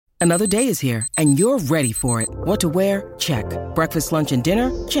Another day is here, and you're ready for it. What to wear? Check. Breakfast, lunch, and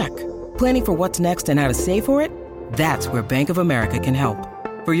dinner? Check. Planning for what's next and how to save for it? That's where Bank of America can help.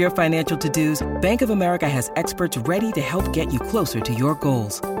 For your financial to-dos, Bank of America has experts ready to help get you closer to your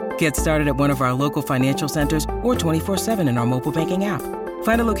goals. Get started at one of our local financial centers or 24/7 in our mobile banking app.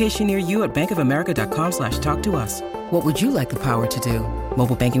 Find a location near you at bankofamerica.com/talktous. What would you like the power to do?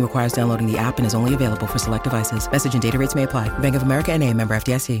 Mobile banking requires downloading the app and is only available for select devices. Message and data rates may apply. Bank of America N.A., member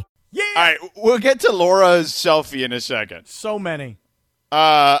FDIC. Yeah. All right, we'll get to Laura's selfie in a second. So many.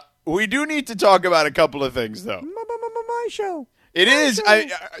 We do need to talk about a couple of things, though. My show. It is.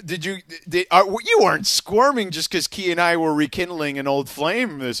 You weren't squirming just because Key and I were rekindling an old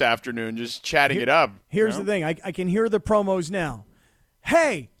flame this afternoon, just chatting it up. Here's the thing. I can hear the promos now.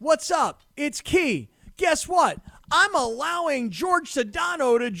 Hey, what's up? It's Key. Guess what? I'm allowing George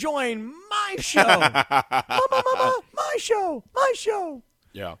Sedano to join my show. My show. My show.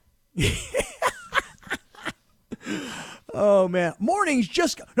 Yeah. Oh, man.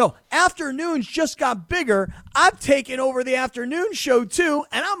 Afternoons just got bigger. I've taken over the afternoon show, too,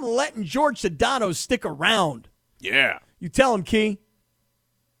 and I'm letting George Sedano stick around. Yeah. You tell him, Key.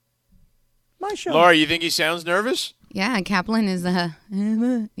 My show. Laura, you think he sounds nervous? Yeah, Kaplan is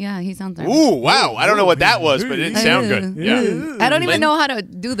he sounds nervous. Ooh, wow. I don't know what that was, but it didn't sound good. Yeah. I don't even know how to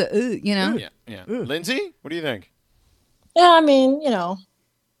do the Yeah. Lindsey, what do you think? Yeah, I mean,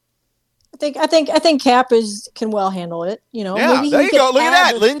 I think Cap can well handle it. Yeah, maybe there you go. Look at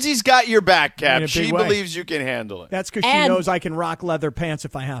that. the- Lindsey's got your back, Cap. In a She big way. believes you can handle it. That's because she knows I can rock leather pants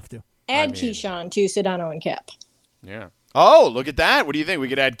if I have to. Add Keyshawn to Sedano and Cap. Yeah. Oh, look at that. What do you think? We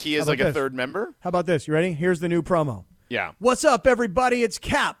could add Key as about a this? third member? How about this? You ready? Here's the new promo. Yeah. What's up, everybody? It's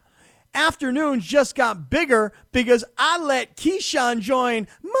Cap. Afternoons just got bigger because I let Keyshawn join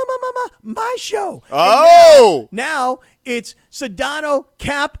my show. Oh! Now it's Sedano,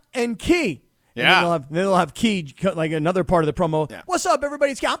 Cap, and Key. Yeah. And then they'll have Key, like another part of the promo. Yeah. What's up,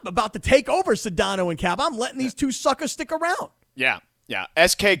 everybody? It's Cap. I'm about to take over Sedano and Cap. I'm letting these two suckers stick around. Yeah. Yeah.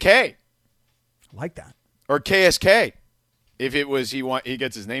 SKK. I like that. Or KSK. If it was he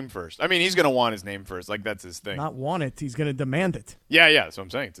gets his name first. I mean, he's going to want his name first. Like, that's his thing. Not want it. He's going to demand it. Yeah. That's what I'm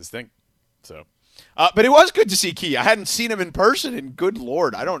saying. It's his thing. So, but it was good to see Key. I hadn't seen him in person, and good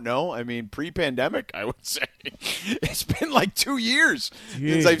Lord, I don't know. I mean, pre-pandemic, I would say. It's been like 2 years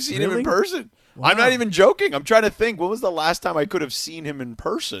since I've seen him in person. Wow. I'm not even joking. I'm trying to think. When was the last time I could have seen him in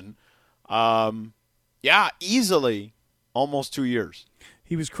person? Easily almost 2 years.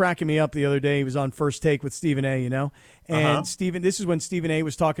 He was cracking me up the other day. He was on First Take with Stephen A., And this is when Stephen A.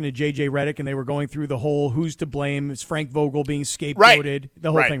 was talking to J.J. Redick, and they were going through the whole who's to blame. It's Frank Vogel being scapegoated,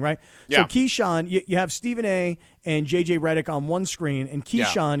 the whole thing, right? Yeah. So Keyshawn, you have Stephen A. and J.J. Redick on one screen, and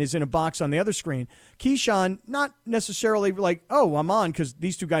Keyshawn is in a box on the other screen. Keyshawn, not necessarily like, oh, I'm on because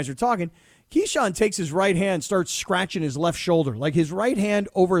these two guys are talking. Keyshawn takes his right hand, starts scratching his left shoulder, like his right hand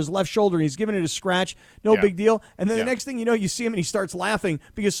over his left shoulder. And he's giving it a scratch, no big deal. And then the next thing you know, you see him and he starts laughing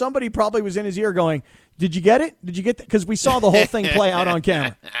because somebody probably was in his ear going, "Did you get it? Did you get that?" Because we saw the whole thing play out on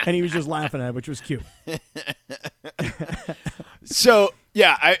camera, and he was just laughing at it, which was cute. So,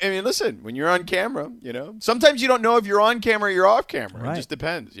 yeah, I mean, listen, when you're on camera, sometimes you don't know if you're on camera or you're off camera. Right. It just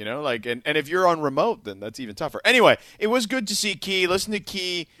depends, and if you're on remote, then that's even tougher. Anyway, it was good to see Key. Listen to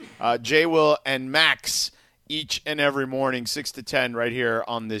Key, J. Will, and Max each and every morning, 6 to 10 right here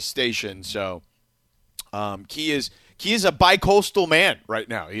on this station. So Key is a bi-coastal man right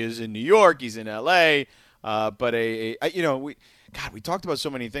now. He is in New York. He's in L.A., but we talked about so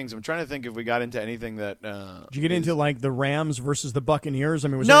many things. I'm trying to think if we got into anything that. Did you get into like the Rams versus the Buccaneers? I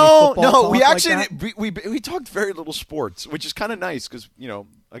mean, was no. there any football We talk actually like that? we talked very little sports, which is kind of nice because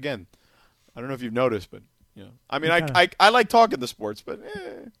again, I don't know if you've noticed, but I mean, I like talking the sports, but.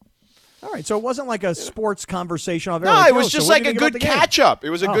 All right, so it wasn't like a sports conversation. No, it was just like a good catch-up. It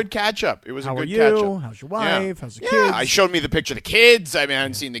was a good catch-up. It was How a good are you? catch-up. How's your wife? How's the kids? Yeah, I showed me the picture of the kids. I mean, I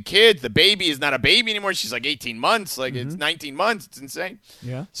hadn't seen the kids. The baby is not a baby anymore. She's like 18 months. Like, it's 19 months. It's insane.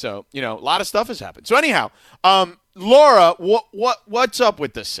 Yeah. So, a lot of stuff has happened. So, anyhow, Laura, what's up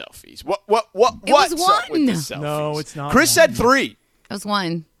with the selfies? What's up with the selfies? No, it's not. Chris said 3. It was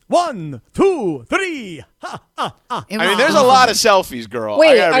 1. 1, 2, 3. Ha, ha, ha. I mean, there's a lot of selfies, girl.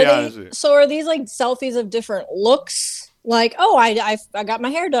 Wait, I gotta be honest with you. So are these like selfies of different looks? Like, oh, I got my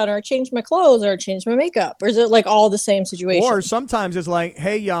hair done, or I changed my clothes, or I changed my makeup, or is it like all the same situation? Or sometimes it's like,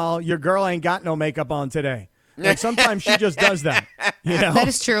 hey, y'all, your girl ain't got no makeup on today. Like sometimes she just does that. That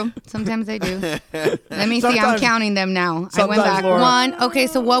is true. Sometimes I do. Let me see. I'm Sometimes- counting them now. I went back. Laura- 1. Okay,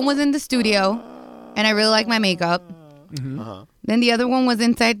 so 1 was in the studio, and I really like my makeup. Uh-huh. Then the other one was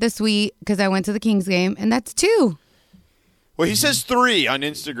inside the suite because I went to the Kings game, and that's 2. Well, he says 3 on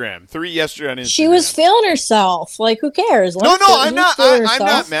Instagram. 3 yesterday on Instagram. She was feeling herself. Like, who cares? No, I'm not. I'm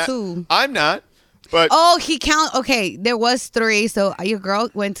not, Matt. 2. I'm not. But he count. Okay, there was 3. So your girl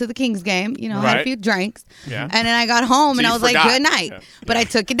went to the Kings game. You know, had a few drinks. Yeah. And then I got home and I was like, "Good night," but I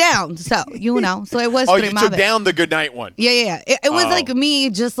took it down. So so it was. 3. You took down the good night one. Yeah. It was like me,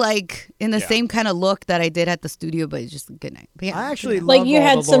 just like in the same kind of look that I did at the studio, but it's just a good night. But yeah, I actually like you all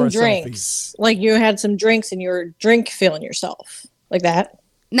had the some Laura drinks. selfies. Like you had some drinks and you were feeling yourself like that.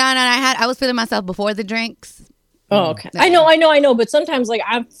 No. I was feeling myself before the drinks. Oh, okay. I know. But sometimes, like,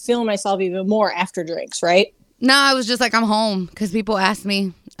 I'm feeling myself even more after drinks, right? No, I was just like, I'm home because people asked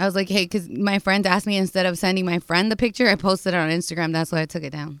me. I was like, hey, because my friend asked me, instead of sending my friend the picture, I posted it on Instagram. That's why I took it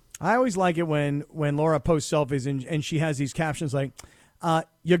down. I always like it when Laura posts selfies and she has these captions like,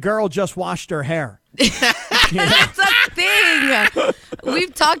 your girl just washed her hair. That's a thing.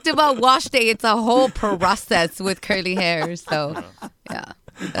 We've talked about wash day. It's a whole process with curly hair. So, yeah.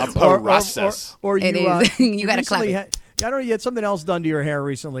 A process. Or It you, is. You gotta clap recently it. I don't know, you had something else done to your hair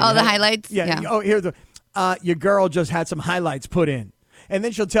recently. Oh, the highlights? Yeah. Yeah. Oh, here your girl just had some highlights put in. And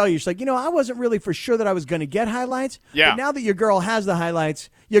then she'll tell you, she's like, I wasn't really for sure that I was going to get highlights. Yeah. But now that your girl has the highlights,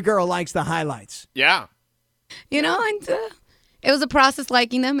 your girl likes the highlights. Yeah. And it was a process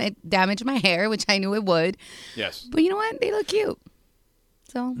liking them. It damaged my hair, which I knew it would. Yes. But you know what? They look cute.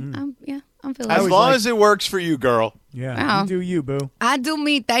 So, I'm feeling As it. long as it works for you, girl. Yeah. Wow. You do you, boo. I do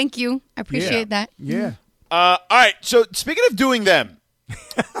me. Thank you. I appreciate that. Yeah. All right. So speaking of doing them.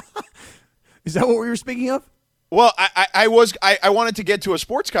 Is that what we were speaking of? Well, I wanted to get to a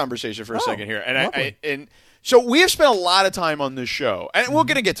sports conversation for a second here. And so we have spent a lot of time on this show. And we're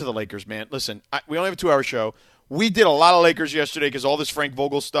going to get to the Lakers, man. Listen, we only have a 2-hour show. We did a lot of Lakers yesterday because all this Frank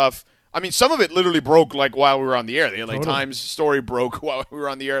Vogel stuff. I mean, some of it literally broke like while we were on the air. The LA Times story broke while we were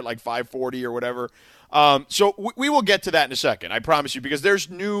on the air at like 5:40 or whatever. So we will get to that in a second, I promise you, because there's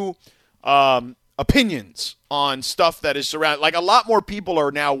new opinions on stuff that is surrounding. Like a lot more people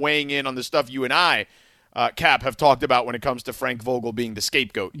are now weighing in on the stuff you and I, Cap, have talked about when it comes to Frank Vogel being the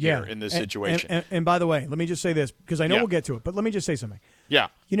scapegoat here in this situation. And by the way, let me just say this, because I know we'll get to it, but let me just say something. Yeah.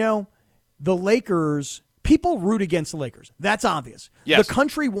 The Lakers, people root against the Lakers. That's obvious. Yes. The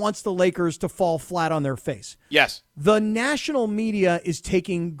country wants the Lakers to fall flat on their face. Yes. The national media is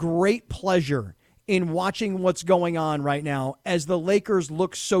taking great pleasure in watching what's going on right now as the Lakers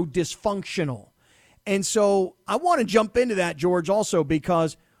look so dysfunctional. And so I want to jump into that, George, also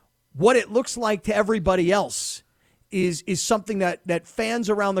because what it looks like to everybody else is something that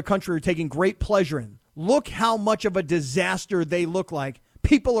fans around the country are taking great pleasure in. Look how much of a disaster they look like.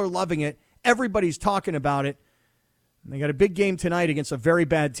 People are loving it. Everybody's talking about it. And they got a big game tonight against a very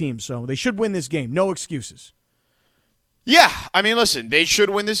bad team, so they should win this game. No excuses. Yeah, I mean, listen, they should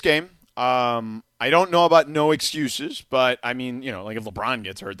win this game. I don't know about no excuses, but I mean, like if LeBron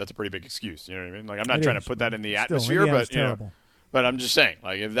gets hurt, that's a pretty big excuse. You know what I mean? Like I'm not trying to put that in the atmosphere, but but I'm just saying,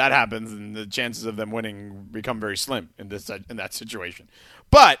 like if that happens, then the chances of them winning become very slim in that situation.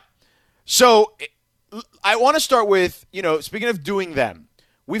 But so I want to start with, speaking of doing them,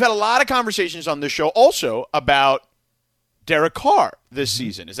 we've had a lot of conversations on this show also about Derek Carr this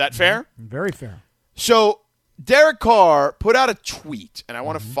season. Is that fair? Very fair. So Derek Carr put out a tweet, and I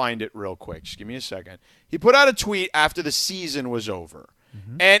want to find it real quick. Just give me a second. He put out a tweet after the season was over.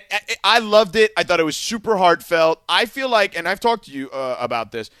 And I loved it. I thought it was super heartfelt. I feel like, and I've talked to you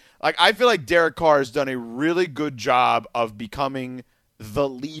about this, like I feel like Derek Carr has done a really good job of becoming the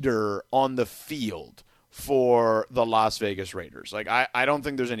leader on the field for the Las Vegas Raiders. Like I don't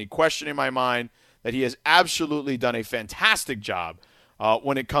think there's any question in my mind that he has absolutely done a fantastic job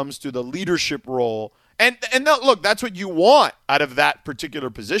when it comes to the leadership role. And look, that's what you want out of that particular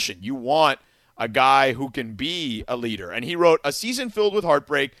position. You want a guy who can be a leader. And he wrote, "A season filled with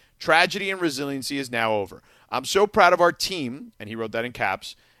heartbreak, tragedy, and resiliency is now over. I'm so proud of our team," and he wrote that in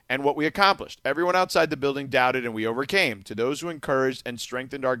caps, "and what we accomplished. Everyone outside the building doubted, and we overcame. To those who encouraged and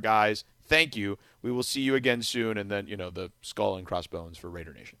strengthened our guys, thank you. We will see you again soon." And then, the skull and crossbones for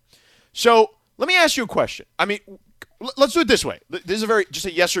Raider Nation. So let me ask you a question. I mean, let's do it this way. This is just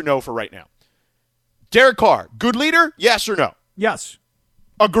a yes or no for right now. Derek Carr, good leader, yes or no? Yes.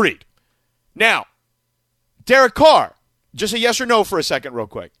 Agreed. Now, Derek Carr, just a yes or no for a second real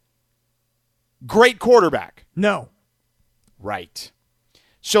quick. Great quarterback. No. Right.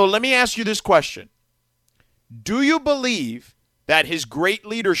 So let me ask you this question. Do you believe that his great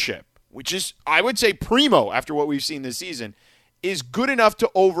leadership, which is, I would say, primo after what we've seen this season, is good enough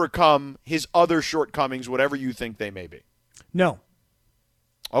to overcome his other shortcomings, whatever you think they may be? No.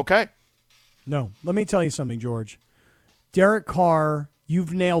 Okay. No. Let me tell you something, George. Derek Carr,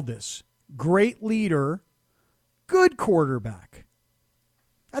 you've nailed this. Great leader good quarterback.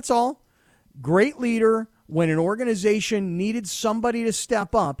 That's all. Great leader. When an organization needed somebody to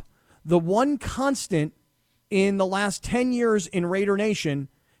step up, the one constant in the last 10 years in Raider Nation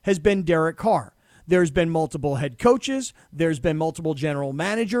has been Derek Carr. There's been multiple head coaches. There's been multiple general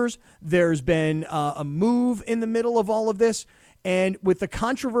managers. There's been a move in the middle of all of this. And with the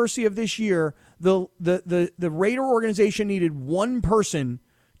controversy of this year, the Raider organization needed one person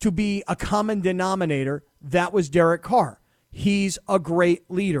to be a common denominator. That was Derek Carr. He's a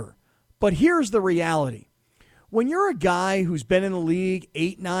great leader. But here's the reality. When you're a guy who's been in the league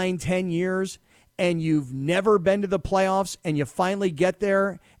 8, 9, 10 years and you've never been to the playoffs and you finally get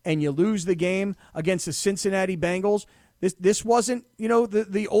there and you lose the game against the Cincinnati Bengals, this wasn't,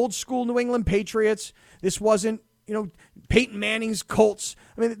 the old school New England Patriots. This wasn't, Peyton Manning's Colts.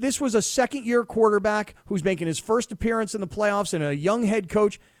 I mean, this was a second-year quarterback who's making his first appearance in the playoffs and a young head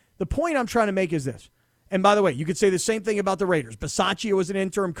coach. The point I'm trying to make is this. And by the way, you could say the same thing about the Raiders. Bisaccia was an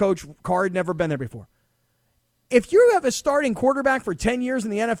interim coach. Carr had never been there before. If you have a starting quarterback for 10 years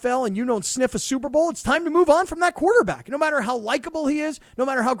in the NFL and you don't sniff a Super Bowl, it's time to move on from that quarterback. No matter how likable he is, no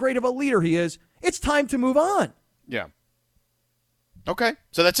matter how great of a leader he is, it's time to move on. Yeah. Okay,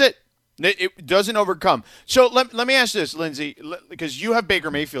 so that's it. It doesn't overcome. So let me ask this, Lindsey, because you have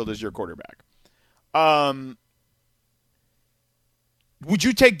Baker Mayfield as your quarterback. Would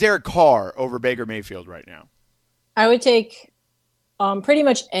you take Derek Carr over Baker Mayfield right now? I would take pretty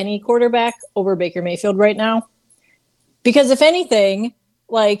much any quarterback over Baker Mayfield right now. Because if anything,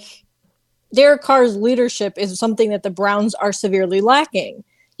 Derek Carr's leadership is something that the Browns are severely lacking.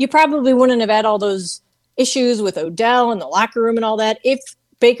 You probably wouldn't have had all those issues with Odell and the locker room and all that if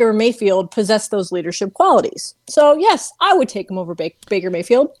Baker Mayfield possessed those leadership qualities. So, yes, I would take him over Baker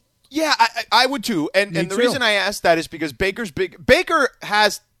Mayfield. Yeah, I would too. And the reason I asked that is because Baker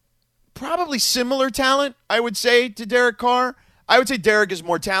has probably similar talent, I would say, to Derek Carr. I would say Derek is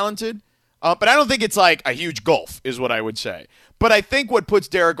more talented, but I don't think it's like a huge gulf is what I would say. But I think what puts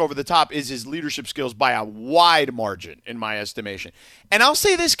Derek over the top is his leadership skills by a wide margin, in my estimation. And I'll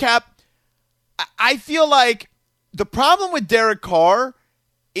say this, Cap. I feel like the problem with Derek Carr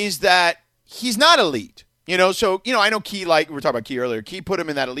is that he's not elite. So, I know Key, we were talking about Key earlier. Key put him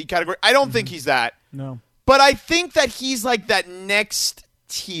in that elite category. I don't think he's that. No. But I think that he's like that next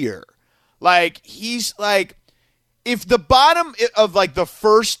tier. He's like, if the bottom of the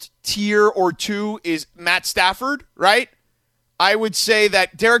first tier or two is Matt Stafford, right? I would say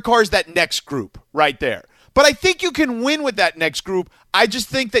that Derek Carr is that next group right there. But I think you can win with that next group. I just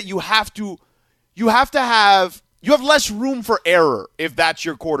think that you have less room for error if that's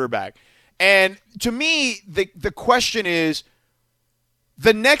your quarterback. And to me, the question is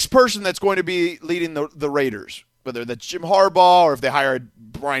the next person that's going to be leading the Raiders, whether that's Jim Harbaugh or if they hired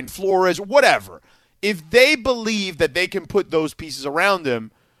Brian Flores, whatever, if they believe that they can put those pieces around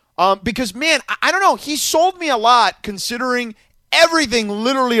him, because, man, I don't know. He sold me a lot considering everything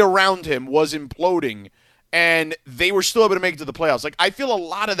literally around him was imploding. And they were still able to make it to the playoffs. I feel a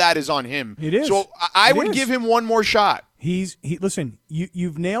lot of that is on him. It is. So I would give him one more shot. Listen,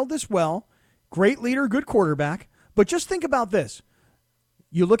 you've nailed this well. Great leader, good quarterback. But just think about this.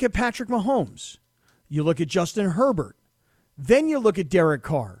 You look at Patrick Mahomes. You look at Justin Herbert. Then you look at Derek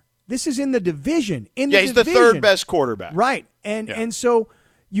Carr. This is in the division. He's the third best quarterback. Right. And so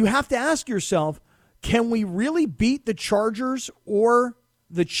you have to ask yourself, can we really beat the Chargers or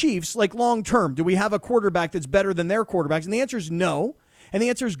the Chiefs, long term? Do we have a quarterback that's better than their quarterbacks? And the answer is no. And the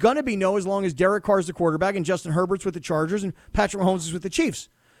answer is going to be no as long as Derek Carr is the quarterback and Justin Herbert's with the Chargers and Patrick Mahomes is with the Chiefs.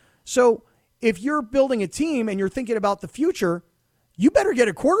 So if you're building a team and you're thinking about the future, you better get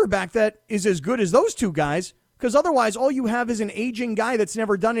a quarterback that is as good as those two guys, because otherwise all you have is an aging guy that's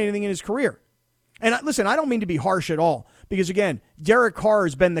never done anything in his career. And listen, I don't mean to be harsh at all, because, again, Derek Carr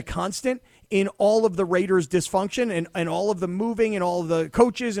has been the constant in all of the Raiders' dysfunction and all of the moving and all of the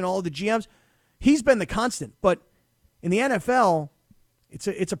coaches and all of the GMs. He's been the constant. But in the NFL,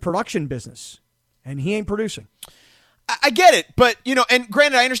 it's a production business, and he ain't producing. I get it. But, and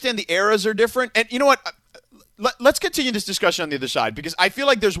granted, I understand the eras are different. And you know what? Let's continue this discussion on the other side, because I feel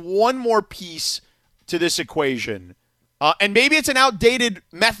like there's one more piece to this equation. And maybe it's an outdated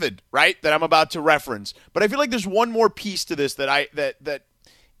method, right, that I'm about to reference. But I feel like there's one more piece to this that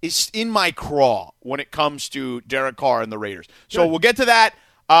is in my craw when it comes to Derek Carr and the Raiders. So we'll get to that.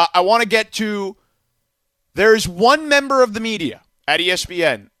 I want to get to, there's one member of the media at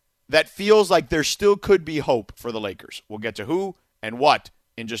ESPN that feels like there still could be hope for the Lakers. We'll get to who and what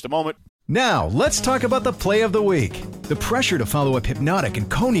in just a moment. Now, let's talk about the play of the week. The pressure to follow up Hypnotic and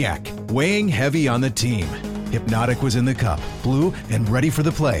Cognac, weighing heavy on the team. Hypnotic was in the cup, blue, and ready for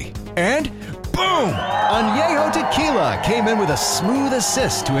the play. And boom! Añejo Tequila came in with a smooth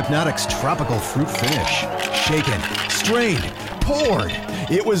assist to Hypnotic's tropical fruit finish. Shaken, strained, poured.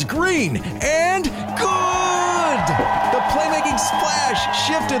 It was green and good! The playmaking splash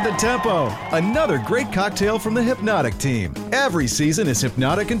shifted the tempo. Another great cocktail from the Hypnotic team. Every season is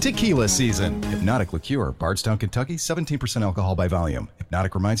Hypnotic and Tequila season. Hypnotic Liqueur, Bardstown, Kentucky, 17% alcohol by volume.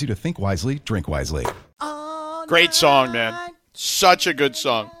 Hypnotic reminds you to think wisely, drink wisely. Great song, man. Such a good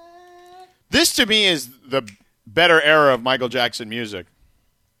song. This, to me, is the better era of Michael Jackson music.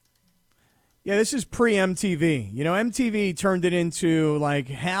 Yeah, this is pre-MTV. You know, MTV turned it into like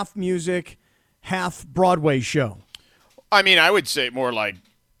half music, half Broadway show. I mean, I would say more like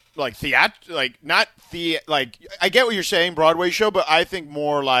not like I get what you're saying, Broadway show, but I think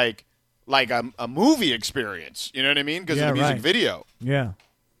more like a movie experience. You know what I mean? Because of the music video. Yeah.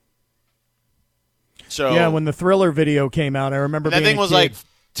 So yeah, when the Thriller video came out, I remember that being thing was a kid. like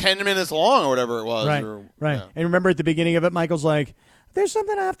 10 minutes long or whatever it was. Right, right. Yeah. And remember at the beginning of it, Michael's like, "There's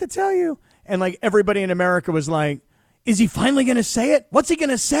something I have to tell you," and like everybody in America was like, "Is he finally going to say it? What's he going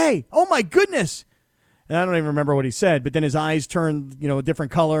to say? Oh my goodness!" And I don't even remember what he said, but then his eyes turned, a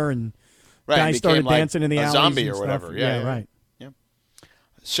different color, and guys started dancing in the alleys, zombie and or whatever. stuff. Yeah, right. Yeah.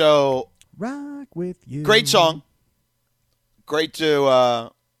 So rock with you. Great song. Great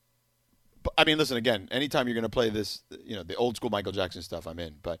to. I mean, listen, again, anytime you're going to play this, the old school Michael Jackson stuff, I'm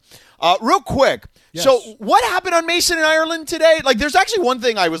in. But real quick, yes. So what happened on Mason and Ireland today? Like, there's actually one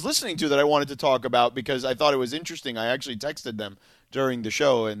thing I was listening to that I wanted to talk about because I thought it was interesting. I actually texted them during the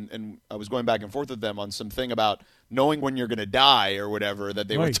show, and I was going back and forth with them on something about knowing when you're going to die or whatever that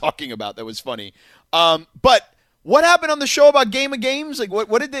they were talking about that was funny. But what happened on the show about Game of Games? Like,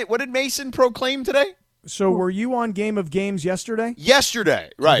 what did Mason proclaim today? So were you on Game of Games yesterday? Yesterday,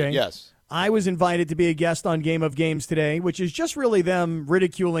 right, Okay. Yes. I was invited to be a guest on Game of Games today, which is just really them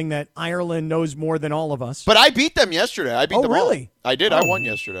ridiculing that Ireland knows more than all of us. But I beat them yesterday. I beat them all. Really? I did. I won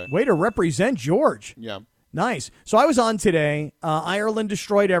yesterday. Way to represent George. Yeah. Nice. So I was on today. Ireland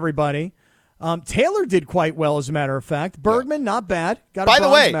destroyed everybody. Taylor did quite well, as a matter of fact. Bergman, not bad. Got a By the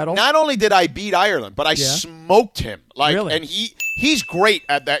bronze way, medal. not only did I beat Ireland, but I smoked him. Really? And he's great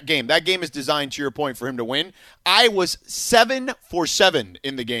at that game. That game is designed, to your point, for him to win. I was 7 for 7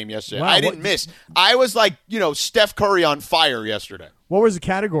 in the game yesterday. Wow, I didn't miss. I was like, Steph Curry on fire yesterday. What was the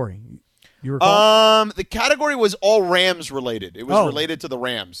category? You recall? The category was all Rams related. It was related to the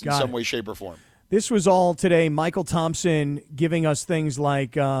Rams in some way, shape, or form. This was all today. Michael Thompson giving us things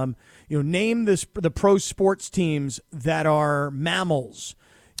like, name the pro sports teams that are mammals.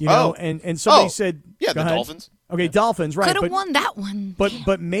 And somebody said, yeah, go the ahead. Dolphins. Okay, Dolphins, right? Could have won that one.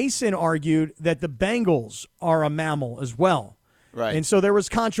 But Mason argued that the Bengals are a mammal as well. Right. And so there was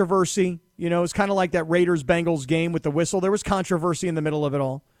controversy. It's kind of like that Raiders-Bengals game with the whistle. There was controversy in the middle of it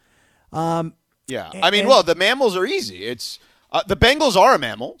all. Yeah. The mammals are easy. It's the Bengals are a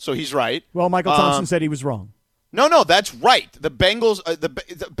mammal, so he's right. Well, Michael Thompson said he was wrong. No, that's right. The Bengals, the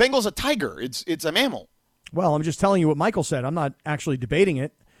Bengals a tiger. It's a mammal. Well, I'm just telling you what Michael said. I'm not actually debating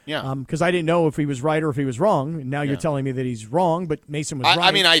it. Yeah. Because I didn't know if he was right or if he was wrong. And now you're telling me that he's wrong, but Mason was right.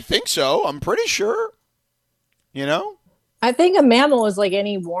 I mean, I think so. I'm pretty sure. I think a mammal is like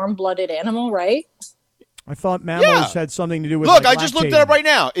any warm-blooded animal, right? I thought mammals had something to do with. Look, like I just looked it lactating. up right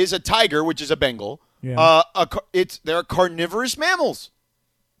now. Is a tiger, which is a Bengal. Yeah. They're carnivorous mammals.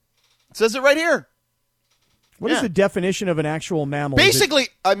 It says it right here. What is the definition of an actual mammal? Basically,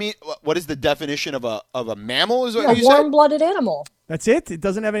 I mean, what is the definition of a mammal? Is what A you said? warm-blooded animal. That's it? It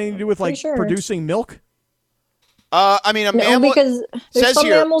doesn't have anything to do with producing milk? I mean, a mammal. Because there's says some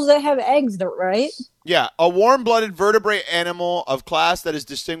here, mammals that have eggs, right? Yeah, a warm-blooded vertebrate animal of class that is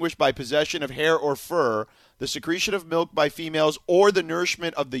distinguished by possession of hair or fur, the secretion of milk by females, or the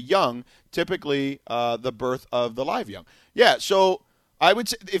nourishment of the young, typically the birth of the live young. Yeah, so I would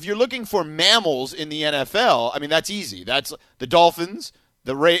say if you're looking for mammals in the NFL, I mean, that's easy. That's the Dolphins,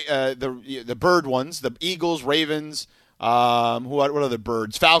 the bird ones, the Eagles, Ravens, what are the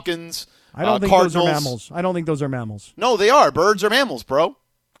birds? Falcons, I don't think Cardinals. those are mammals. I don't think those are mammals. No, they are. Birds are mammals, bro.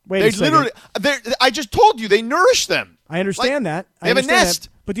 Wait a second. I just told you they nourish them. I understand that. They have a nest.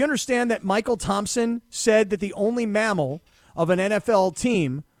 But do you understand that Michael Thompson said that the only mammal of an NFL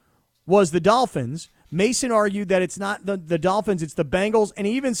team was the Dolphins? Mason argued that it's not the Dolphins, it's the Bengals, and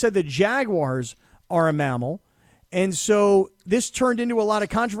he even said the Jaguars are a mammal. And so this turned into a lot of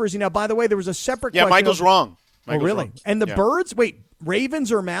controversy. Now, by the way, there was a separate question. Yeah, Michael's wrong. Michael's really? Wrong. And the birds? Wait,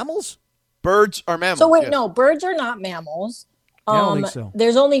 ravens are mammals? Birds are mammals. So wait, no, birds are not mammals. I don't think so.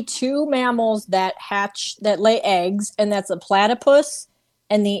 There's only 2 mammals that lay eggs, and that's a platypus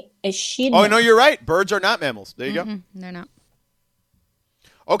and the echidna. Oh, no, you're right. Birds are not mammals. There you go. They're not.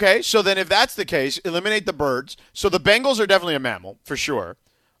 Okay, so then if that's the case, eliminate the birds. So the Bengals are definitely a mammal, for sure.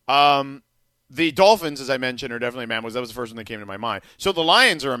 The Dolphins, as I mentioned, are definitely mammals. That was the first one that came to my mind. So the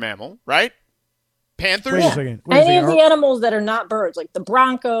Lions are a mammal, right? Panthers? Wait a second. Any of the animals that are not birds, like the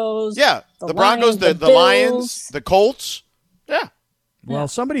Broncos. Yeah, the Broncos, Lions, the Lions, the Colts. Yeah. Well,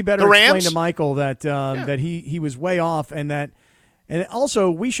 somebody better explain to Michael that that he was way off, and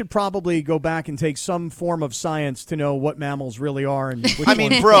also we should probably go back and take some form of science to know what mammals really are. And which I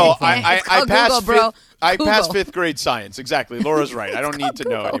mean, ones bro, can't. I passed Google, I passed fifth grade science. Exactly. Laura's right. I don't need to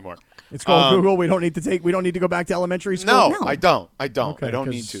know anymore. It's called Google. We don't need to go back to elementary school. No, I don't. Okay, I don't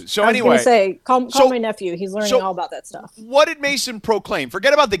need to. So I was anyway, gonna say, call my nephew. He's learning all about that stuff. What did Mason proclaim?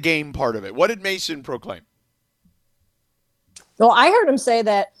 Forget about the game part of it. What did Mason proclaim? Well, I heard him say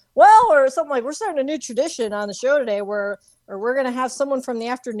that. Well, or something like, we're starting a new tradition on the show today, where we're gonna have someone from the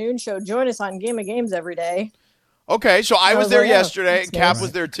afternoon show join us on Game of Games every day. Okay, so I was there like, yesterday, and Cap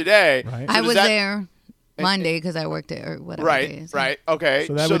was there today. Right. So I was there Monday because I worked there or whatever. Right. Okay.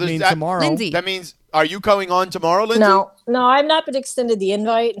 So that would mean tomorrow. Lindsey. That means, are you coming on tomorrow, Lindsey? No, I've not been extended the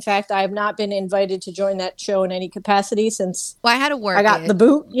invite. In fact, I have not been invited to join that show in any capacity since Well, I had to work. I got the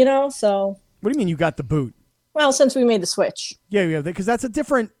boot. So. What do you mean you got the boot? Well, since we made the switch. Yeah, because that's a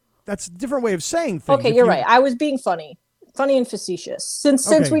different way of saying things. Okay, you're right. I was being funny and facetious.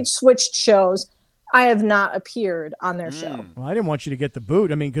 Since we switched shows, I have not appeared on their show. Well, I didn't want you to get the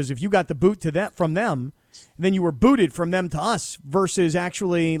boot. I mean, because if you got the boot from them, then you were booted from them to us versus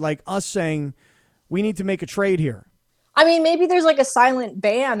actually like us saying, we need to make a trade here. I mean, maybe there's like a silent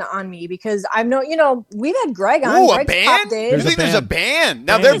ban on me because I'm we've had Greg on. Ooh, a Greg's ban? Top Dave. You think there's a ban?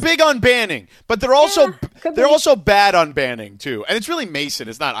 Now, they're big on banning, but they're also bad on banning, too. And it's really Mason.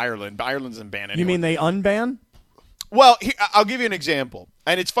 It's not Ireland. Ireland's in ban anyway. You mean they unban? Well, I'll give you an example.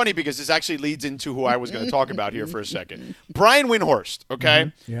 And it's funny because this actually leads into who I was going to talk about here for a second. Brian Windhorst, okay?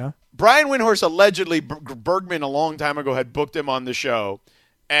 Mm-hmm. Yeah. Brian Windhorst, allegedly, Bergman a long time ago had booked him on the show,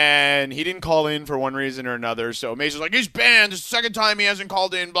 and he didn't call in for one reason or another. So Mason's like, he's banned. This is the second time he hasn't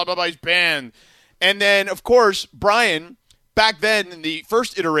called in, blah, blah, blah, he's banned. And then, of course, Brian, back then in the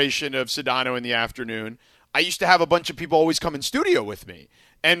first iteration of Sedano in the afternoon, I used to have a bunch of people always come in studio with me.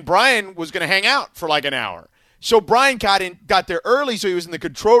 And Brian was going to hang out for like an hour. So Brian got there early, so he was in the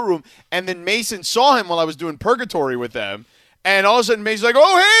control room, and then Mason saw him while I was doing Purgatory with them. And all of a sudden, Mason's like,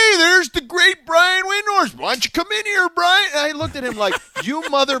 oh, hey, there's the great Brian Windhorst. Why don't you come in here, Brian? And I looked at him like, you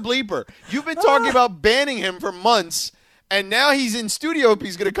mother bleeper. You've been talking about banning him for months, and now he's in studio.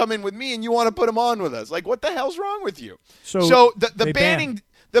 He's going to come in with me, and you want to put him on with us. Like, what the hell's wrong with you? So the banning...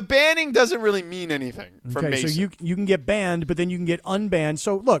 The banning doesn't really mean anything from Mason. So you can get banned, but then you can get unbanned.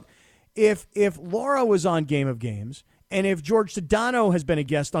 So, look, if Laura was on Game of Games, and if George Sedano has been a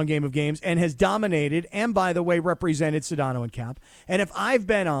guest on Game of Games and has dominated and, by the way, represented Sedano and Cap, and if I've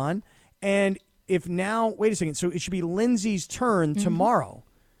been on, and if now, wait a second, so it should be Lindsey's turn tomorrow.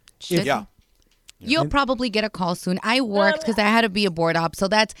 Yeah. You'll probably get a call soon. I worked because I had to be a board op. So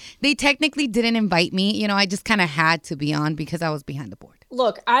they technically didn't invite me. I just kind of had to be on because I was behind the board.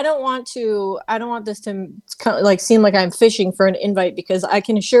 Look, I don't want this to kind of like seem like I'm fishing for an invite because I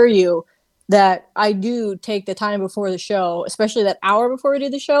can assure you that I do take the time before the show, especially that hour before we do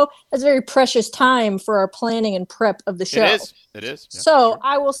the show. That's a very precious time for our planning and prep of the show. It is. Yeah, so sure.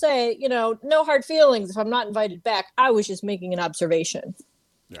 I will say, no hard feelings if I'm not invited back. I was just making an observation.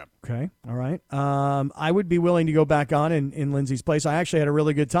 Yeah. Okay. All right. I would be willing to go back on in Lindsey's place. I actually had a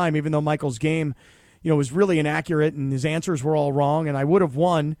really good time, even though Michael's game, was really inaccurate and his answers were all wrong. And I would have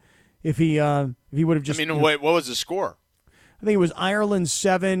won if he would have just. I mean, what was the score? I think it was Ireland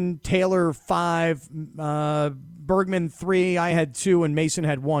 7, Taylor 5, Bergman 3. I had 2, and Mason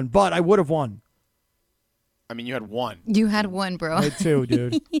had 1. But I would have won. I mean, you had 1. You had 1, bro. I had 2,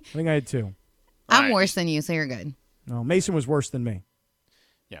 dude. I think I had 2. I'm worse than you, so you're good. No, Mason was worse than me.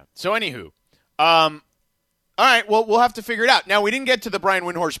 Yeah. So, anywho, all right. Well, we'll have to figure it out. Now, we didn't get to the Brian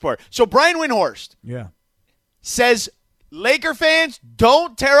Windhorst part. So, Brian Windhorst says, Laker fans,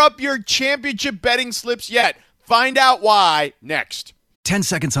 don't tear up your championship betting slips yet. Find out why next. 10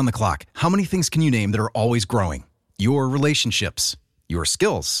 seconds on the clock. How many things can you name that are always growing? Your relationships, your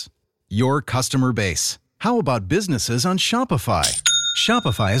skills, your customer base. How about businesses on Shopify?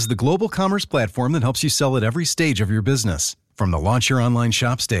 Shopify is the global commerce platform that helps you sell at every stage of your business. From the launch your online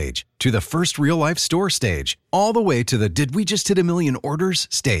shop stage, to the first real-life store stage, all the way to the did we just hit a million orders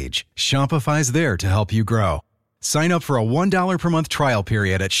stage, Shopify's there to help you grow. Sign up for a $1 per month trial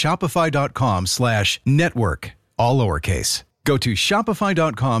period at shopify.com/network, all lowercase. Go to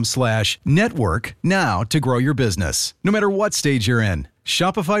shopify.com/network now to grow your business, no matter what stage you're in.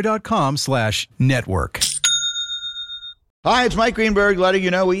 Shopify.com/network. Hi, it's Mike Greenberg letting you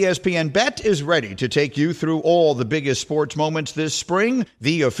know ESPN Bet is ready to take you through all the biggest sports moments this spring.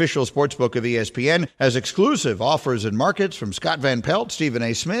 The official sportsbook of ESPN has exclusive offers and markets from Scott Van Pelt, Stephen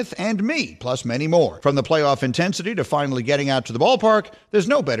A. Smith, and me, plus many more. From the playoff intensity to finally getting out to the ballpark, there's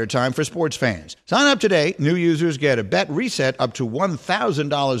no better time for sports fans. Sign up today. New users get a bet reset up to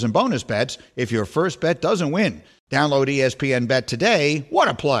 $1,000 in bonus bets if your first bet doesn't win. Download ESPN Bet today. What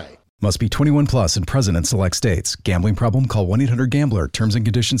a play. Must be 21 plus and present in select states. Gambling problem? Call 1-800-GAMBLER. Terms and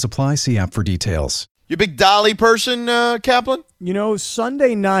conditions apply. See app for details. You a big Dolly person, Kaplan? You know,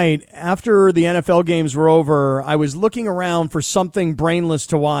 Sunday night, after the NFL games were over, I was looking around for something brainless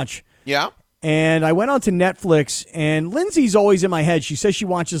to watch. Yeah. And I went onto Netflix, and Lindsay's always in my head. She says she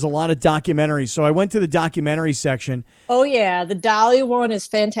watches a lot of documentaries, so I went to the documentary section. Oh, yeah. The Dolly one is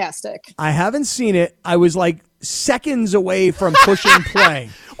fantastic. I haven't seen it. I was like seconds away from pushing play.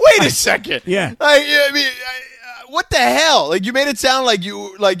 Wait a second. Yeah. What the hell? Like, you made it sound like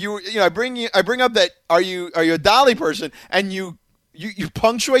you. I bring up that are you a Dolly person, and you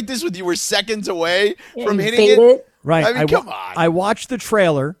punctuate this with you were seconds away from hitting it. Right. I mean, come on. I watched the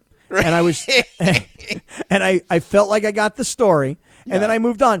trailer, and I was, and I felt like I got the story, and then I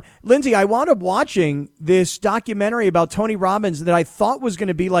moved on. Lindsay, I wound up watching this documentary about Tony Robbins that I thought was going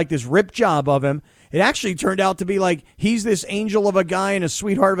to be like this rip job of him. It actually turned out to be like he's this angel of a guy and a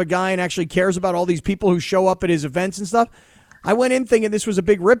sweetheart of a guy and actually cares about all these people who show up at his events and stuff. I went in thinking this was a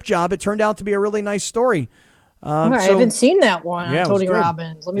big rip job. It turned out to be a really nice story. I haven't seen that one on Tony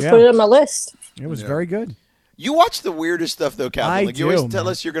Robbins. Let me put it on my list. It was very good. You watch the weirdest stuff, though, Captain. I you always do, tell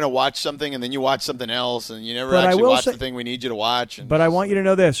man. us you're going to watch something, and then you watch something else, and you never But actually watch the thing we need you to watch. But I want you to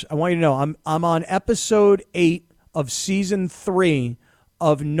know this. I want you to know I'm on episode 8 of season 3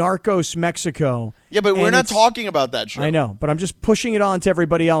 of Narcos Mexico. Yeah, but we're not talking about that show. I know, but I'm just pushing it on to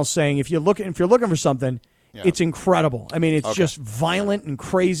everybody else, saying if you're looking for something, it's incredible. I mean, it's just violent and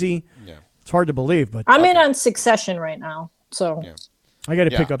crazy. Yeah. It's hard to believe, but I'm in on Succession right now, so I got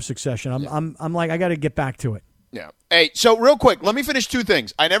to pick up Succession. I'm like I got to get back to it. Yeah. Hey, so real quick, let me finish two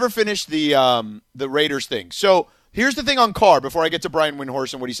things. I never finished the Raiders thing. So here's the thing on Carr before I get to Brian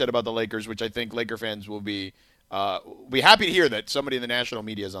Windhorst and what he said about the Lakers, which I think Laker fans will be happy to hear that somebody in the national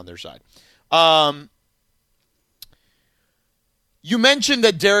media is on their side. You mentioned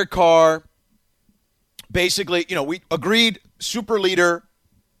that Derek Carr basically, we agreed, super leader,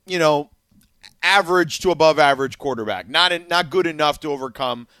 average to above average quarterback. Not good enough to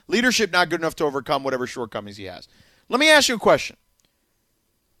overcome leadership, not good enough to overcome whatever shortcomings he has. Let me ask you a question.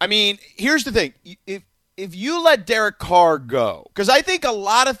 I mean, here's the thing. If you let Derek Carr go, because I think a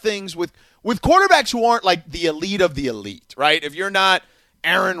lot of things with quarterbacks who aren't like the elite of the elite, right? If you're not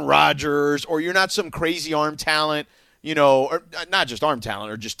Aaron Rodgers or you're not some crazy arm talent, or not just arm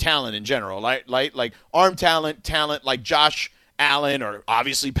talent or just talent in general, like arm talent like Josh Allen or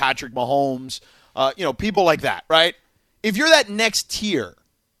obviously Patrick Mahomes, people like that, right? If you're that next tier,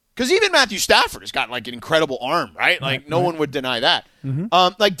 because even Matthew Stafford has got like an incredible arm, right? Like no one would deny that.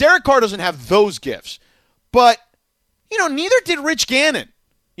 Mm-hmm. Like Derek Carr doesn't have those gifts, but neither did Rich Gannon,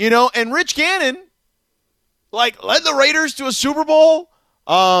 and Rich Gannon like led the Raiders to a Super Bowl.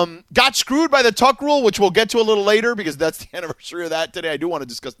 Got screwed by the Tuck rule, which we'll get to a little later because that's the anniversary of that today. I do want to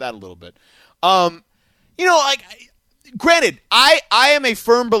discuss that a little bit. Granted, I am a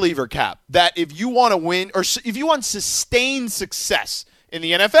firm believer, Cap, that if you want to win or if you want sustained success in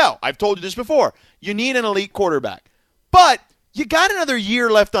the NFL, I've told you this before, you need an elite quarterback. But you got another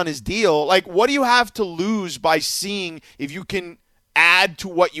year left on his deal. Like, what do you have to lose by seeing if you can add to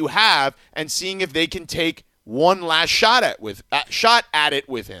what you have and seeing if they can take one last shot at it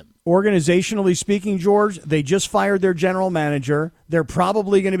with him? Organizationally speaking, George, they just fired their general manager. They're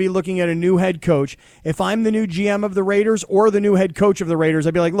probably going to be looking at a new head coach. If I'm the new GM of the Raiders or the new head coach of the Raiders,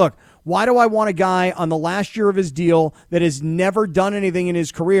 I'd be like, look, why do I want a guy on the last year of his deal that has never done anything in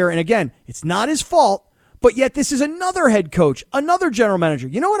his career? And again, it's not his fault, but yet this is another head coach, another general manager.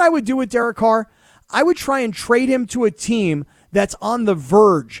 You know what I would do with Derek Carr? I would try and trade him to a team that's on the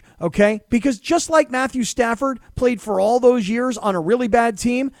verge, okay? Because just like Matthew Stafford played for all those years on a really bad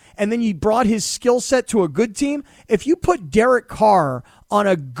team, and then you brought his skill set to a good team, if you put Derek Carr on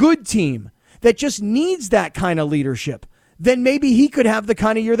a good team that just needs that kind of leadership, then maybe he could have the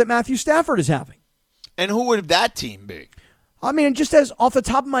kind of year that Matthew Stafford is having. And who would that team be? I mean, just as off the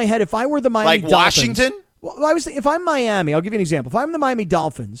top of my head, if I were the Miami Dolphins. Washington? Well, I was thinking, if I'm Miami, I'll give you an example. If I'm the Miami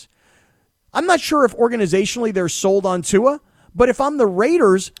Dolphins, I'm not sure if organizationally they're sold on Tua, but if I'm the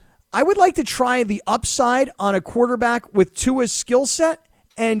Raiders, I would like to try the upside on a quarterback with Tua's skill set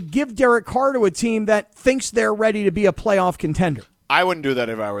and give Derek Carr to a team that thinks they're ready to be a playoff contender. I wouldn't do that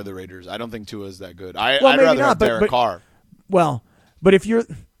if I were the Raiders. I don't think Tua is that good. I'd maybe rather not, have Derek Carr. Well, but if you're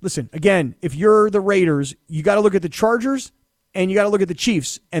the Raiders, you got to look at the Chargers and you got to look at the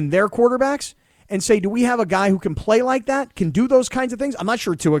Chiefs and their quarterbacks and say, do we have a guy who can play like that, can do those kinds of things? I'm not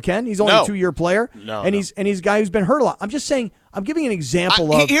sure Tua can. He's only a 2-year player, he's a guy who's been hurt a lot. I'm just saying, I'm giving an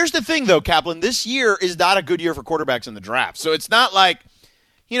example of. Here's the thing, though, Kaplan. This year is not a good year for quarterbacks in the draft, so it's not like,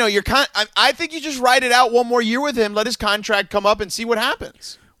 I think you just ride it out one more year with him, let his contract come up, and see what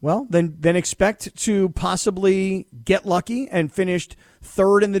happens. Well, then expect to possibly get lucky and finished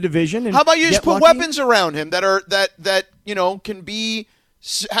third in the division. And how about you just put lucky? Weapons around him that can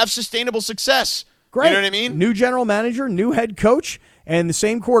have sustainable success? Great. You know what I mean? New general manager, new head coach, and the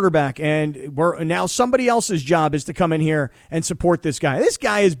same quarterback. And now somebody else's job is to come in here and support this guy. This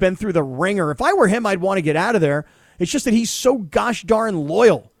guy has been through the ringer. If I were him, I'd want to get out of there. It's just that he's so gosh darn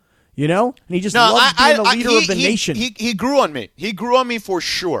loyal, and he just loves being the leader of the nation. He grew on me. He grew on me for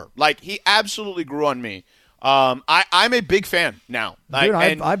sure. Like, he absolutely grew on me. I'm a big fan now. Dude,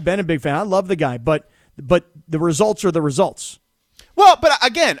 I've been a big fan. I love the guy, but the results are the results. Well, but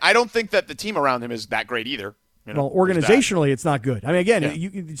again, I don't think that the team around him is that great either. Well, organizationally, it's not good. I mean, again,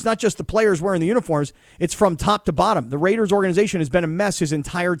 it's not just the players wearing the uniforms. It's from top to bottom. The Raiders organization has been a mess his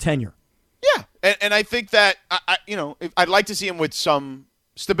entire tenure. Yeah, and I think that, I'd like to see him with some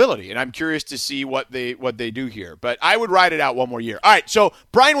stability, and I'm curious to see what they do here. But I would ride it out one more year. All right, so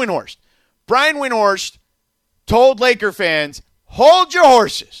Brian Windhorst told Laker fans, hold your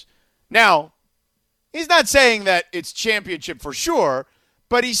horses. Now, he's not saying that it's championship for sure,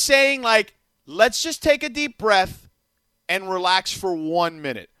 but he's saying, like, let's just take a deep breath and relax for 1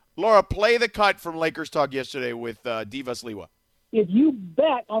 minute. Laura, play the cut from Lakers Talk yesterday with Divas Liwa. If you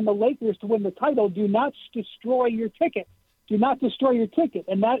bet on the Lakers to win the title, do not destroy your ticket. Do not destroy your ticket.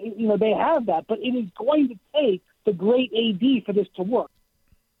 And that, they have that, but it is going to take the great AD for this to work.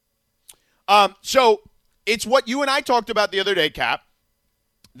 So it's what you and I talked about the other day, Cap,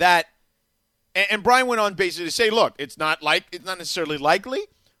 that, and Brian went on basically to say, look, it's not necessarily likely,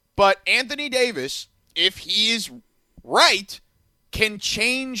 but Anthony Davis, if he is right, can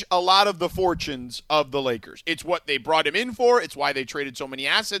change a lot of the fortunes of the Lakers. It's what they brought him in for. It's why they traded so many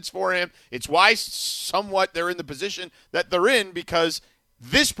assets for him. It's why somewhat they're in the position that they're in, because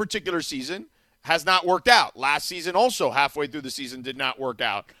this particular season has not worked out. Last season also, halfway through the season, did not work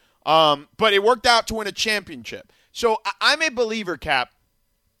out. But it worked out to win a championship. So I'm a believer, Cap,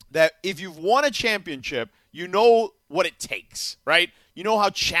 that if you've won a championship, you know what it takes, right? You know how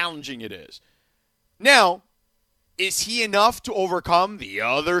challenging it is. Now, is he enough to overcome the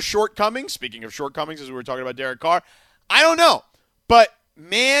other shortcomings? Speaking of shortcomings, as we were talking about Derek Carr, I don't know. But,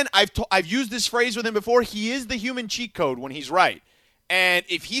 man, I've used this phrase with him before. He is the human cheat code when he's right. And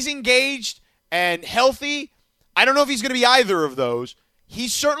if he's engaged and healthy, I don't know if he's going to be either of those. He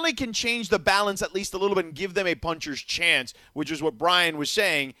certainly can change the balance at least a little bit and give them a puncher's chance, which is what Brian was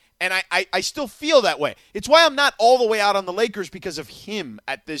saying. And I still feel that way. It's why I'm not all the way out on the Lakers because of him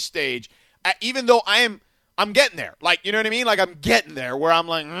at this stage, even though I'm getting there. Like, you know what I mean? Like, I'm getting there where I'm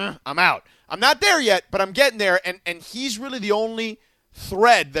like, I'm out. I'm not there yet, but I'm getting there, and he's really the only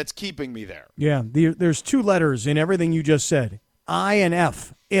thread that's keeping me there. Yeah, there's two letters in everything you just said, I and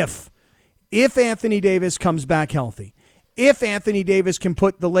F, if. If Anthony Davis comes back healthy, if Anthony Davis can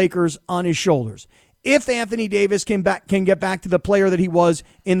put the Lakers on his shoulders, if Anthony Davis can get back to the player that he was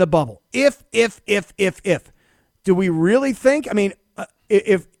in the bubble, if. Do we really think, I mean,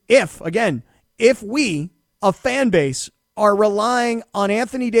 if we, a fan base, are relying on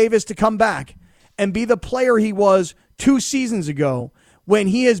Anthony Davis to come back and be the player he was 2 seasons ago when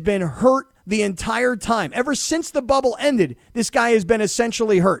he has been hurt the entire time. Ever since the bubble ended, this guy has been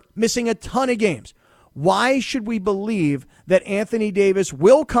essentially hurt, missing a ton of games. Why should we believe that Anthony Davis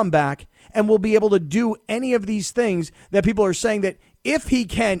will come back and will be able to do any of these things that people are saying that if he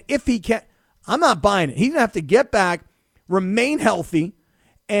can, I'm not buying it. He's going to have to get back, remain healthy,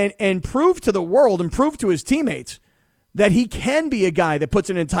 and prove to the world and prove to his teammates that he can be a guy that puts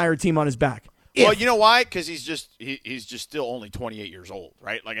an entire team on his back. Well, you know why? Because he's just still only 28 years old,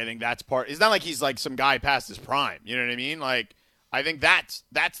 right? Like, I think that's part. It's not like he's like some guy past his prime. You know what I mean? Like, I think that's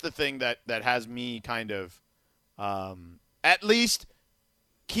the thing that has me kind of at least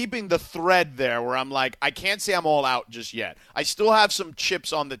keeping the thread there where I'm like, I can't say I'm all out just yet. I still have some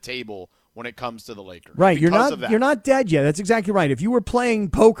chips on the table when it comes to the Lakers. Right, you're not dead yet. That's exactly right. If you were playing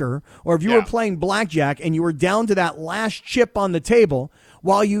poker or if you were playing blackjack and you were down to that last chip on the table,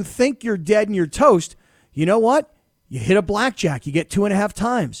 while you think you're dead and you're toast, you know what? You hit a blackjack, you get 2.5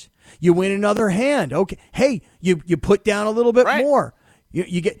 times. You win another hand. Okay, hey, you put down a little bit more.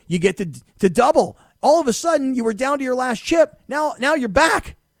 You get to double. All of a sudden, you were down to your last chip. Now you're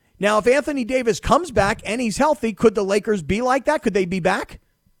back. Now, if Anthony Davis comes back and he's healthy, could the Lakers be like that? Could they be back?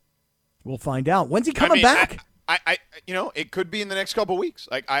 We'll find out. When's he coming back? It could be in the next couple of weeks.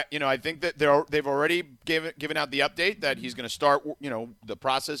 I think that they've already given out the update that he's going to start, the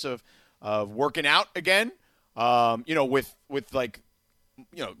process of working out again. With 1-on-1,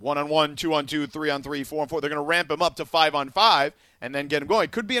 2-on-2, 3-on-3, 4-on-4. They're going to ramp him up to 5-on-5 and then get him going.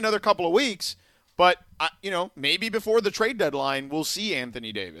 It could be another couple of weeks, but maybe before the trade deadline, we'll see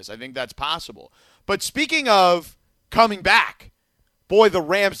Anthony Davis. I think that's possible. But speaking of coming back, boy, the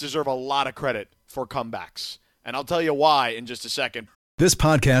Rams deserve a lot of credit for comebacks. And I'll tell you why in just a second. This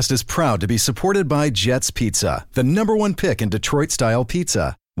podcast is proud to be supported by Jets Pizza, the #1 pick in Detroit-style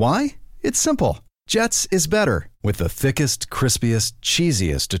pizza. Why? It's simple. Jets is better. With the thickest, crispiest,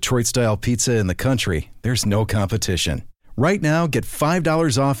 cheesiest Detroit-style pizza in the country, there's no competition. Right now, get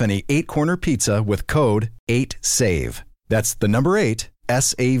 $5 off any 8-corner pizza with code 8SAVE. That's the number 8,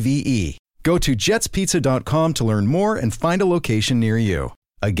 SAVE. Go to jetspizza.com to learn more and find a location near you.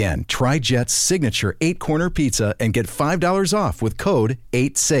 Again, try Jet's signature 8-corner pizza and get $5 off with code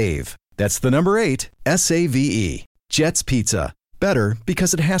 8SAVE. That's the number 8, SAVE. Jet's Pizza. Better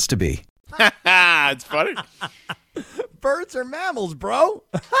because it has to be. It's funny. Birds are mammals, bro.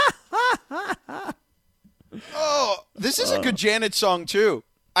 Oh, this is a good Janet song, too.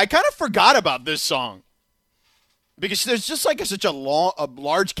 I kind of forgot about this song because there's just such a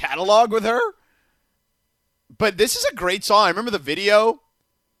large catalog with her. But this is a great song. I remember the video.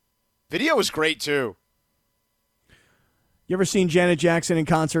 Video was great, too. You ever seen Janet Jackson in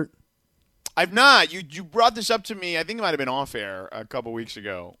concert? I've not. You brought this up to me. I think it might have been off air a couple weeks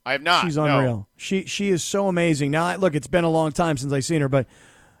ago. I have not. She's unreal. No. She is so amazing. Now, look, it's been a long time since I've seen her, but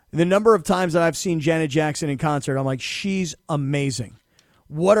the number of times that I've seen Janet Jackson in concert, I'm like, she's amazing.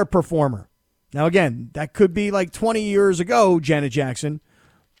 What a performer. Now, again, that could be like 20 years ago, Janet Jackson,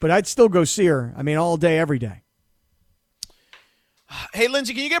 but I'd still go see her. I mean, all day, every day. Hey,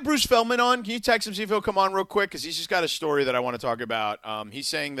 Lindsey, can you get Bruce Feldman on? Can you text him, see if he'll come on real quick? Because he's just got a story that I want to talk about. He's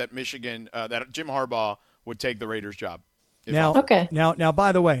saying that that Jim Harbaugh would take the Raiders job. Now,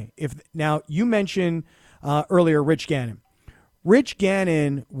 by the way, you mentioned earlier Rich Gannon. Rich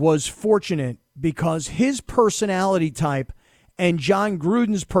Gannon was fortunate because his personality type and John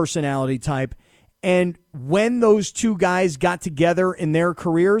Gruden's personality type, and when those two guys got together in their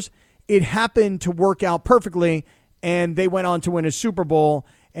careers, it happened to work out perfectly. And they went on to win a Super Bowl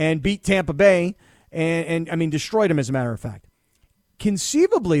and beat Tampa Bay and destroyed them, as a matter of fact.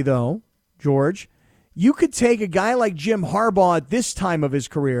 Conceivably, though, George, you could take a guy like Jim Harbaugh at this time of his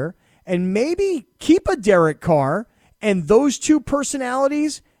career and maybe keep a Derek Carr, and those two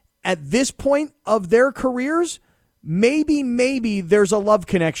personalities at this point of their careers, maybe there's a love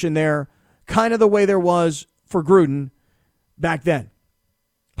connection there, kind of the way there was for Gruden back then.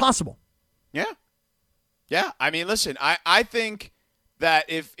 Possible. Yeah. Yeah, I mean, listen, I think that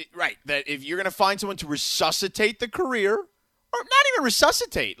if you're going to find someone to resuscitate the career, or not even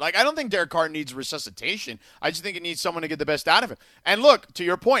resuscitate, I don't think Derek Carr needs resuscitation. I just think it needs someone to get the best out of him. And look, to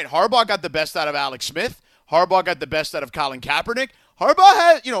your point, Harbaugh got the best out of Alex Smith. Harbaugh got the best out of Colin Kaepernick.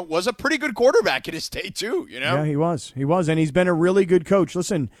 Harbaugh was a pretty good quarterback in his day too. Yeah, he was, and he's been a really good coach.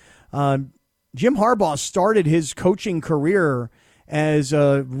 Listen, Jim Harbaugh started his coaching career as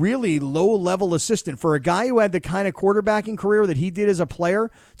a really low-level assistant. For a guy who had the kind of quarterbacking career that he did as a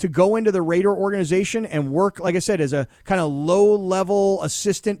player, to go into the Raider organization and work, like I said, as a kind of low-level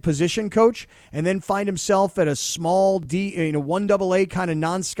assistant position coach, and then find himself at a small 1AA kind of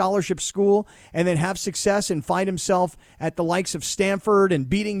non-scholarship school, and then have success and find himself at the likes of Stanford and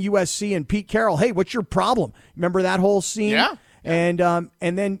beating USC and Pete Carroll. Hey, what's your problem? Remember that whole scene? Yeah. And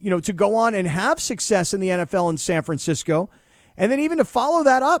then to go on and have success in the NFL in San Francisco. And then even to follow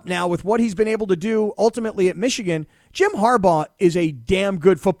that up now with what he's been able to do ultimately at Michigan, Jim Harbaugh is a damn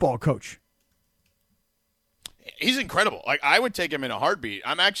good football coach. He's incredible. I would take him in a heartbeat.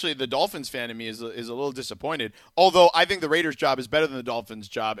 I'm actually, the Dolphins fan in me is a little disappointed. Although I think the Raiders job is better than the Dolphins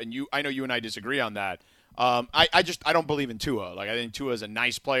job, and I know you and I disagree on that. I don't believe in Tua. I think Tua is a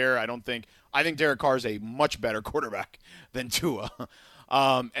nice player. I think Derek Carr is a much better quarterback than Tua.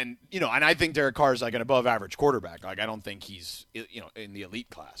 And I think Derek Carr is an above average quarterback. I don't think he's, in the elite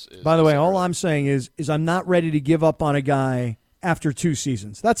class. By the way, all I'm saying is I'm not ready to give up on a guy after 2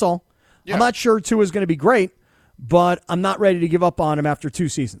 seasons. That's all. Yeah. I'm not sure Tua is going to be great, but I'm not ready to give up on him after 2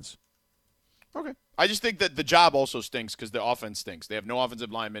 seasons. Okay. I just think that the job also stinks because the offense stinks. They have no offensive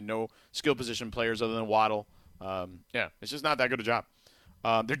linemen, no skill position players other than Waddle. It's just not that good a job.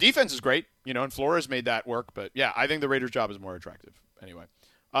 Their defense is great, and Flores made that work. But, yeah, I think the Raiders' job is more attractive. Anyway,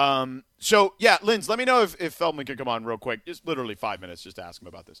 So, yeah, Linz, let me know if Feldman can come on real quick. Just literally 5 minutes just to ask him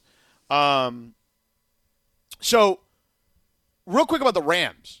about this. So, real quick about the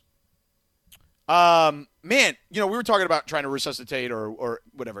Rams. Man, we were talking about trying to resuscitate or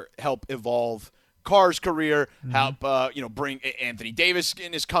whatever, help evolve Carr's career, help, bring Anthony Davis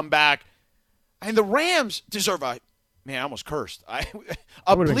in his comeback. And the Rams deserve I almost cursed.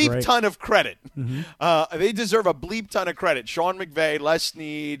 A bleep ton of credit. They deserve a bleep ton of credit. Sean McVay, Les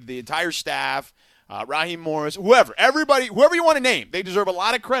Snead, the entire staff, Raheem Morris, everybody, whoever you want to name, they deserve a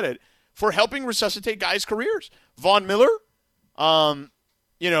lot of credit for helping resuscitate guys' careers. Von Miller,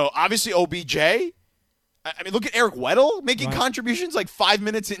 obviously OBJ. I mean, look at Eric Weddle making contributions like 5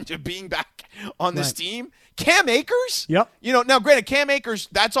 minutes into being back on this team. Cam Akers. Yep. Now granted, Cam Akers,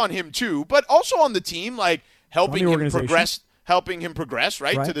 that's on him too, but also on the team, like helping him progress,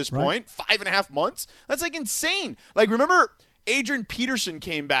 right, to this point. 5.5 months. That's like insane. Like, remember Adrian Peterson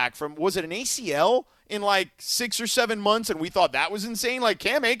came back from, was it an ACL in like 6 or 7 months, and we thought that was insane? Like,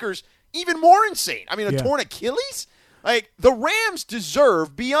 Cam Akers, even more insane. I mean, a torn Achilles? Like, the Rams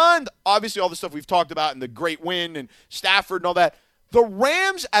deserve, beyond obviously all the stuff we've talked about and the great win and Stafford and all that, the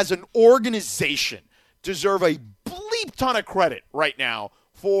Rams as an organization deserve a bleep ton of credit right now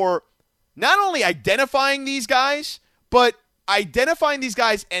for not only identifying these guys, but identifying these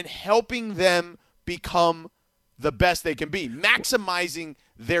guys and helping them become the best they can be, maximizing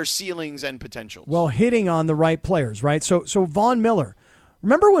their ceilings and potentials. Well, hitting on the right players, right? So Von Miller.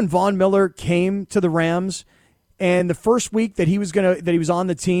 Remember when Von Miller came to the Rams? And the first week that he was on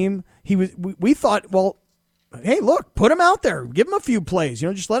the team, we thought, well, hey, look, put him out there, give him a few plays,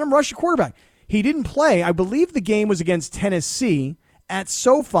 just let him rush the quarterback. He didn't play. I believe the game was against Tennessee at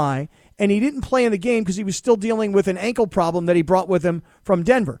SoFi, and he didn't play in the game because he was still dealing with an ankle problem that he brought with him from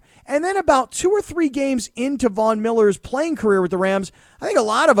Denver. And then about 2 or 3 games into Von Miller's playing career with the Rams, I think a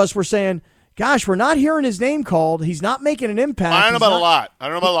lot of us were saying, gosh, we're not hearing his name called. He's not making an impact. I don't know about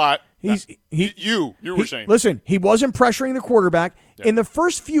a lot. You were saying. Listen, he wasn't pressuring the quarterback. Yeah. In the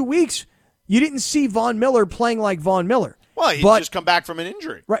first few weeks, you didn't see Von Miller playing like Von Miller. Well, he'd just come back from an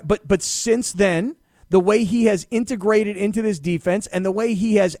injury. Right, but since then, the way he has integrated into this defense and the way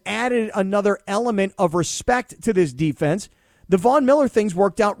he has added another element of respect to this defense, the Von Miller thing's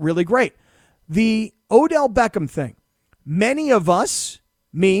worked out really great. The Odell Beckham thing, many of us,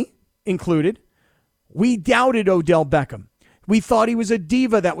 me included, we doubted Odell Beckham. We thought he was a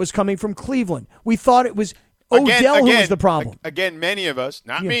diva that was coming from Cleveland. We thought it was Odell who was the problem. Again, many of us,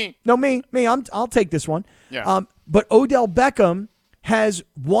 not me. No, me. I'll take this one. Yeah. But Odell Beckham has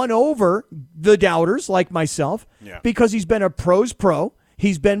won over the doubters like myself because he's been a pro's pro.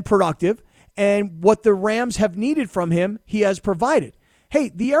 He's been productive. And what the Rams have needed from him, he has provided. Hey,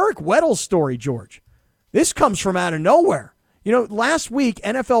 the Eric Weddle story, George, this comes from out of nowhere. Last week,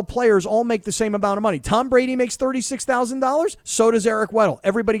 NFL players all make the same amount of money. Tom Brady makes $36,000. So does Eric Weddle.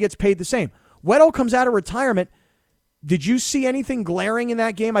 Everybody gets paid the same. Weddle comes out of retirement. Did you see anything glaring in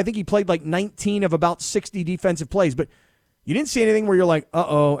that game? I think he played like 19 of about 60 defensive plays, but you didn't see anything where you're like,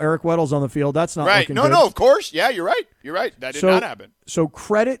 uh-oh, Eric Weddle's on the field. That's not right. looking good. No, of course. Yeah, you're right. That did not happen. So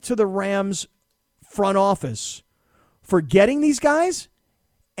credit to the Rams front office for getting these guys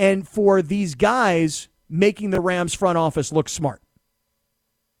and for these guys making the Rams front office look smart.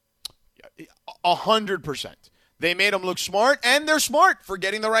 100%. They made them look smart, and they're smart for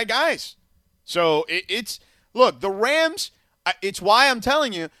getting the right guys. So look, the Rams, it's why I'm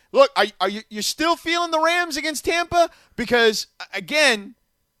telling you, look, are you still feeling the Rams against Tampa? Because, again,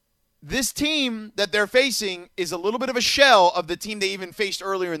 this team that they're facing is a little bit of a shell of the team they even faced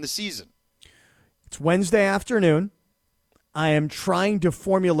earlier in the season. It's Wednesday afternoon. I am trying to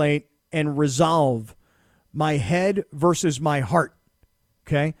formulate and resolve my head versus my heart,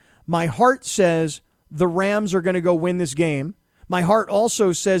 okay? My heart says the Rams are going to go win this game. My heart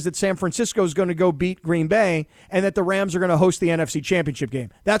also says that San Francisco is going to go beat Green Bay and that the Rams are going to host the NFC Championship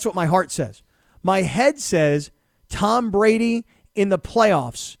game. That's what my heart says. My head says Tom Brady in the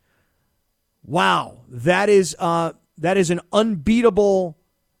playoffs. Wow, that is an unbeatable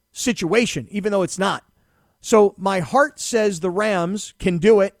situation, even though it's not. So my heart says the Rams can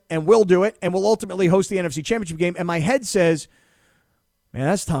do it and will ultimately host the NFC Championship game. And my head says, man,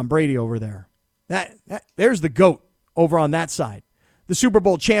 that's Tom Brady over there. There's the GOAT over on that side. The Super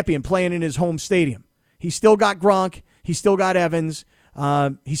Bowl champion playing in his home stadium. He's still got Gronk. He's still got Evans.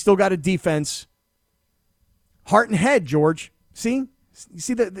 He's still got a defense. Heart and head, George. See? You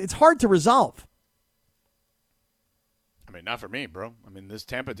see that it's hard to resolve. I mean, not for me, bro. I mean, this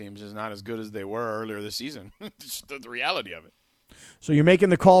Tampa team is not as good as they were earlier this season. It's the reality of it. So you're making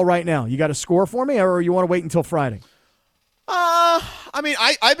the call right now. You got a score for me, or you want to wait until Friday? I mean,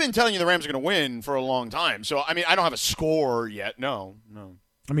 I've been telling you the Rams are going to win for a long time. So, I mean, I don't have a score yet. No.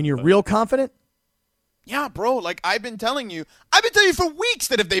 I mean, you're real confident? Yeah, bro. Like, I've been telling you for weeks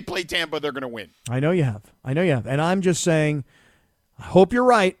that if they play Tampa, they're going to win. I know you have. And I'm just saying, I hope you're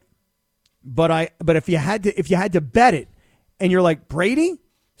right. But if you had to bet it, and you're like, Brady,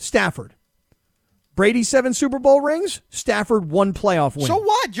 Stafford. Brady 7 Super Bowl rings, Stafford 1 playoff win. So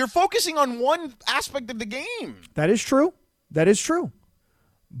what? You're focusing on one aspect of the game. That is true.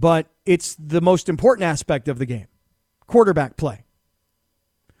 But it's the most important aspect of the game. Quarterback play.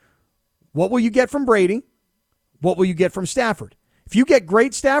 What will you get from Brady? What will you get from Stafford? If you get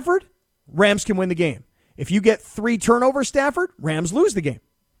great Stafford, Rams can win the game. If you get 3 turnover Stafford, Rams lose the game.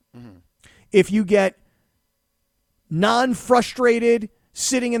 Mm-hmm. If you get non-frustrated,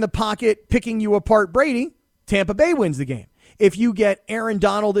 sitting in the pocket, picking you apart Brady, Tampa Bay wins the game. If you get Aaron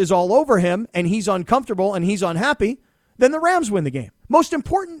Donald is all over him and he's uncomfortable and he's unhappy, then the Rams win the game. Most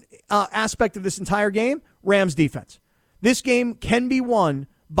important aspect of this entire game, Rams defense. This game can be won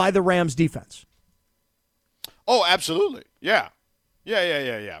by the Rams defense. Oh, absolutely. Yeah,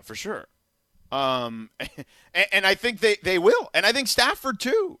 for sure. And I think they will. And I think Stafford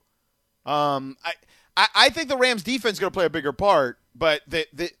too. I think the Rams defense is going to play a bigger part, but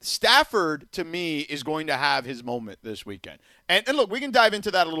the Stafford, to me, is going to have his moment this weekend. And look, we can dive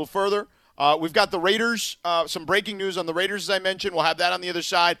into that a little further. We've got the Raiders, some breaking news on the Raiders, as I mentioned. We'll have that on the other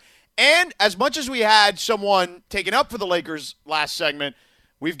side. And as much as we had someone taken up for the Lakers last segment,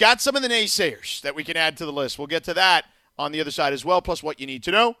 we've got some of the naysayers that we can add to the list. We'll get to that on the other side as well, plus what you need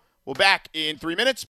to know. We'll back in 3 minutes.